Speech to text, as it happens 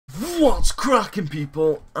What's cracking,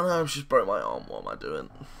 people? And I've just broke my arm. What am I doing?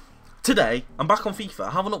 Today, I'm back on FIFA. I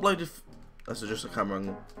haven't uploaded... That's just a camera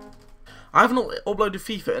angle. I haven't uploaded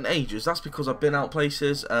FIFA in ages. That's because I've been out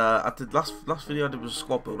places. I did last video I did was a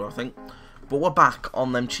squad builder, I think. But we're back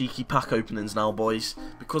on them cheeky pack openings now, boys.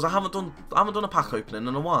 Because I haven't done a pack opening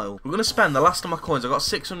in a while. We're gonna spend the last of my coins. I got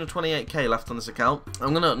 628k left on this account.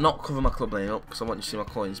 I'm gonna not cover my club name up because I want you to see my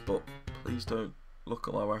coins. But please don't look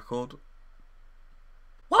at my record.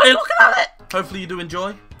 Why are you looking at it? Hopefully you do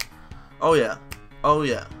enjoy. Oh yeah. Oh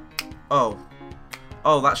yeah. Oh.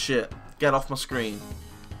 Oh, that shit. Get off my screen.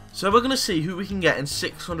 So we're going to see who we can get in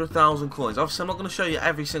 600,000 coins. Obviously I'm not going to show you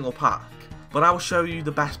every single pack, but I will show you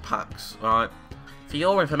the best packs, alright? For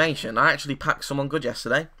your information, I actually packed someone good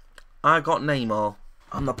yesterday. I got Neymar.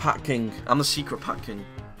 I'm the pack king. I'm the secret pack king.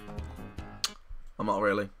 I'm not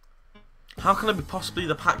really. How can I be possibly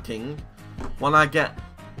the pack king when I get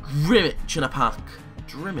Grimmich in a pack?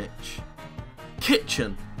 Grimmich.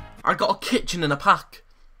 Kitchen. I got a kitchen in a pack.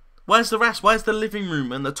 Where's the rest? Where's the living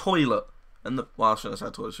room and the toilet? And the... Well, I shouldn't have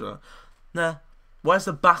said toilet, should I? Nah. Where's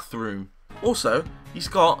the bathroom? Also, he's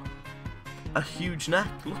got a huge neck.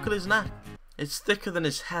 Look at his neck. It's thicker than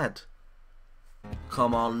his head.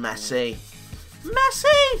 Come on, Messi.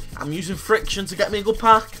 Messi! I'm using friction to get me a good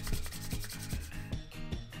pack.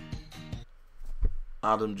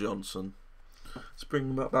 Adam Johnson. It's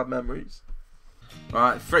bringing back bad memories.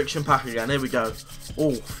 Alright, friction pack again. Here we go.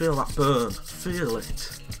 Oh, feel that burn. Feel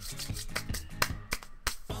it.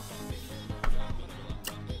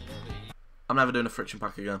 I'm never doing a friction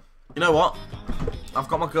pack again. You know what? I've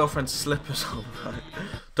got my girlfriend's slippers on, right?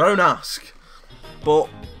 Don't ask. But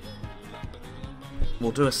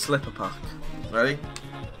we'll do a slipper pack. Ready?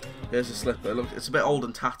 Here's a slipper. Look, it's a bit old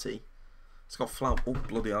and tatty. It's got flowers. Oh,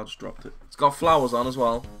 bloody hell, I just dropped it. It's got flowers on as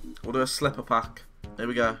well. We'll do a slipper pack. Here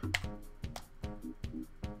we go.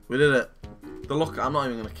 We did it. The look, I'm not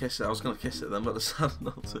even going to kiss it. I was going to kiss it then, but decided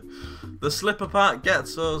not to. The slipper pack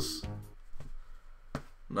gets us...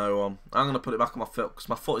 No one. I'm going to put it back on my foot because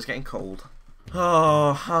my foot is getting cold.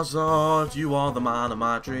 Oh, Hazard, you are the man of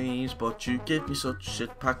my dreams, but you give me such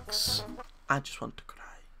shit packs. I just want to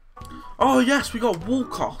cry. Oh yes, we got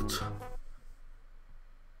Walcott.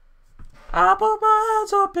 I put my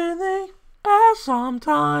hands up in the air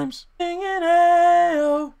sometimes, singing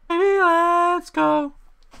ayo, baby let's go.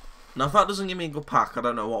 Now if that doesn't give me a good pack, I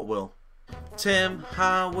don't know what will. Tim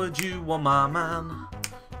Howard, you are my man.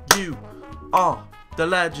 You are the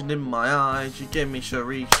legend in my eyes. You give me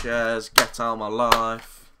Cherie shares, get out of my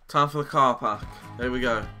life. Time for the car pack. Here we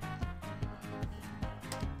go.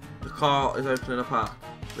 The car is opening a pack.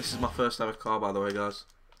 This is my first ever car, by the way, guys.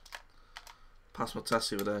 Passed my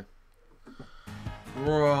test the other day.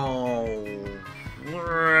 Roll.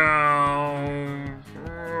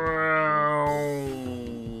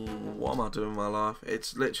 What am I doing in my life?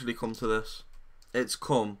 It's literally come to this. It's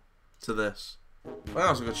come to this. Well, that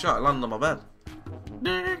was a good shot. It landed on my bed.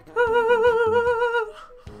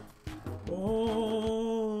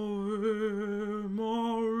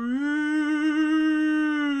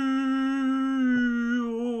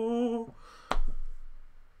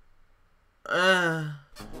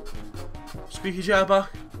 Squeaky chair back.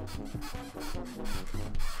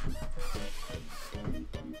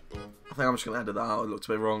 I think I'm just going to edit that out. It looked a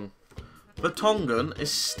bit wrong. The Tongan is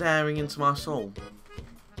staring into my soul.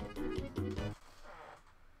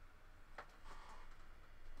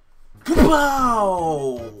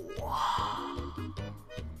 Wow!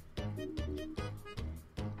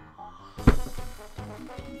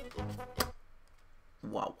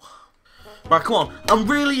 Wow. Right, come on. I'm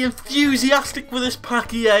really enthusiastic with this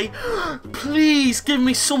pack, EA. Please give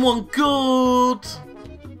me someone good.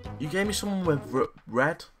 You gave me someone with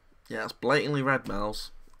red. Yeah, that's blatantly red, Miles.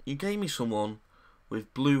 You gave me someone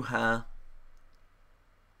with blue hair.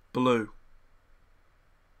 Blue.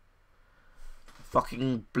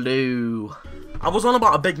 Fucking blue. I was on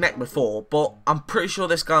about a big neck before, but I'm pretty sure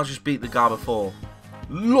this guy's just beat the guy before.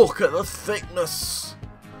 Look at the thickness.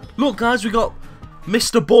 Look, guys, we got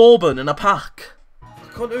Mr. Bourbon in a pack. I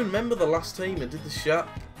can't even remember the last time I did this shit.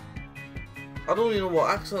 I don't even know what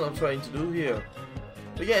accent I'm trying to do here.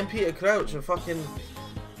 We're getting Peter Crouch and fucking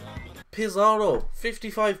Pizarro.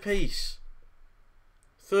 55 pace.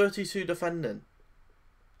 32 defending.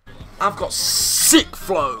 I've got sick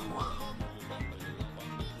flow.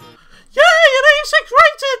 Yay, an 86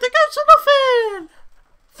 rated, that goes to nothing!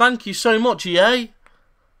 Thank you so much, EA.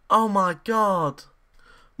 Oh my god.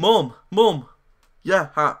 Mum. Yeah,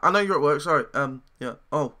 I know you're at work, sorry. Yeah.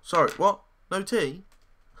 Oh, sorry, what? No tea?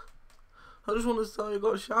 I just wanted to tell you I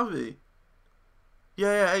got a shabby.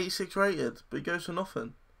 Yeah, 86 rated, but it goes for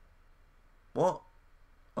nothing. What?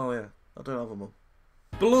 Oh yeah, I don't have them all.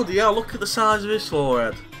 Bloody hell, look at the size of his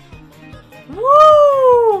forehead.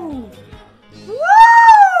 Woo!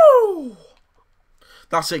 Woo!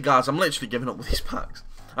 That's it, guys. I'm literally giving up with these packs.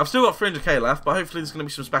 I've still got 300k left, but hopefully there's going to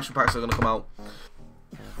be some special packs that are going to come out.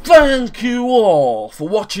 Thank you all for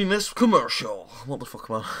watching this commercial. What the fuck,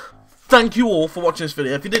 man? Thank you all for watching this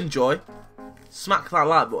video. If you did enjoy, smack that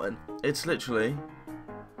like button. It's literally...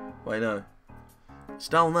 Wait, no. It's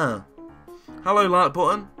down there. Hello, like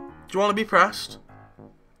button. Do you want to be pressed?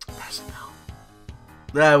 Press it now.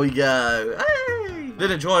 There we go. Hey!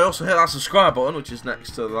 Did enjoy, also hit that subscribe button, which is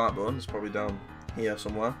next to the like button. It's probably down here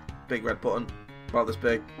somewhere. Big red button. About this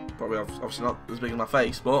big. Probably obviously not as big as my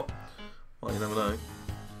face, but well, you never know.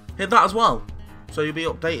 Hit that as well, so you'll be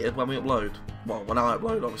updated when we upload. Well, when I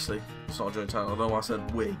upload, obviously. It's not during time. I don't know why I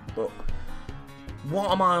said we, but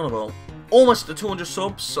what am I on about? Almost at 200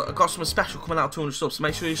 subs. So I've got something special coming out at 200 subs. So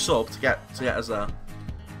make sure you sub to get us there,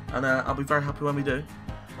 and I'll be very happy when we do.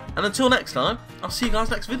 And until next time, I'll see you guys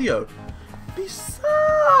next video. Peace out.